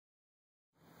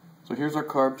So here's our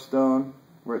carb stone.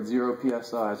 We're at 0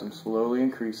 psi. I'm slowly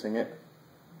increasing it.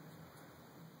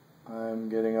 I'm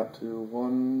getting up to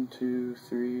 1, 2,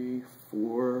 3,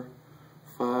 4,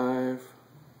 5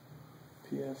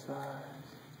 psi.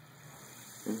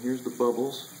 And here's the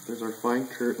bubbles. There's our fine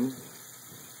curtain.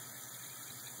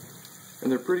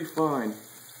 And they're pretty fine.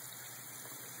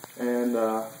 And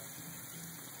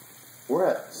we're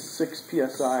at 6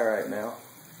 psi right now.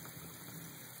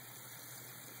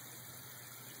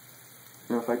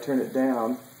 Now if I turn it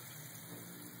down,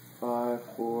 5,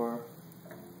 4,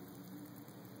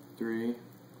 3,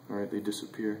 alright, they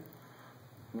disappear.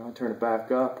 Now I turn it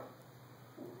back up,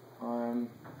 I'm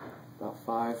about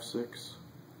 5, 6,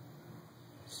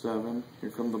 7, here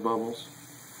come the bubbles.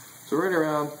 So right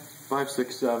around 5,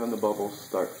 6, 7, the bubbles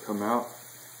start to come out.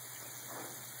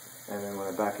 And then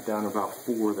when I back it down to about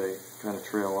 4, they kind of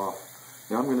trail off.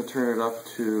 Now I'm going to turn it up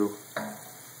to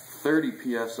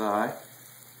 30 psi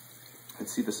and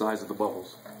see the size of the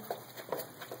bubbles.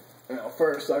 Now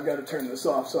first I've got to turn this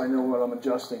off so I know what I'm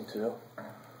adjusting to.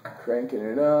 Cranking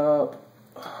it up.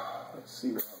 Let's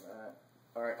see where I'm at.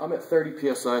 Alright, I'm at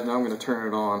 30 psi, now I'm going to turn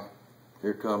it on.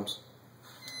 Here it comes.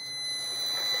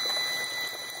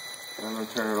 And I'm going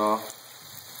to turn it off.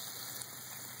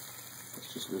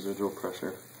 It's just residual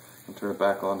pressure. And turn it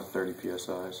back on to 30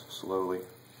 psi's slowly.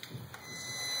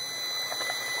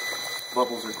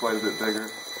 Bubbles are quite a bit bigger.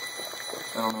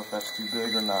 I don't know if that's too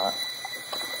big or not.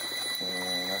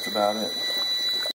 And that's about it.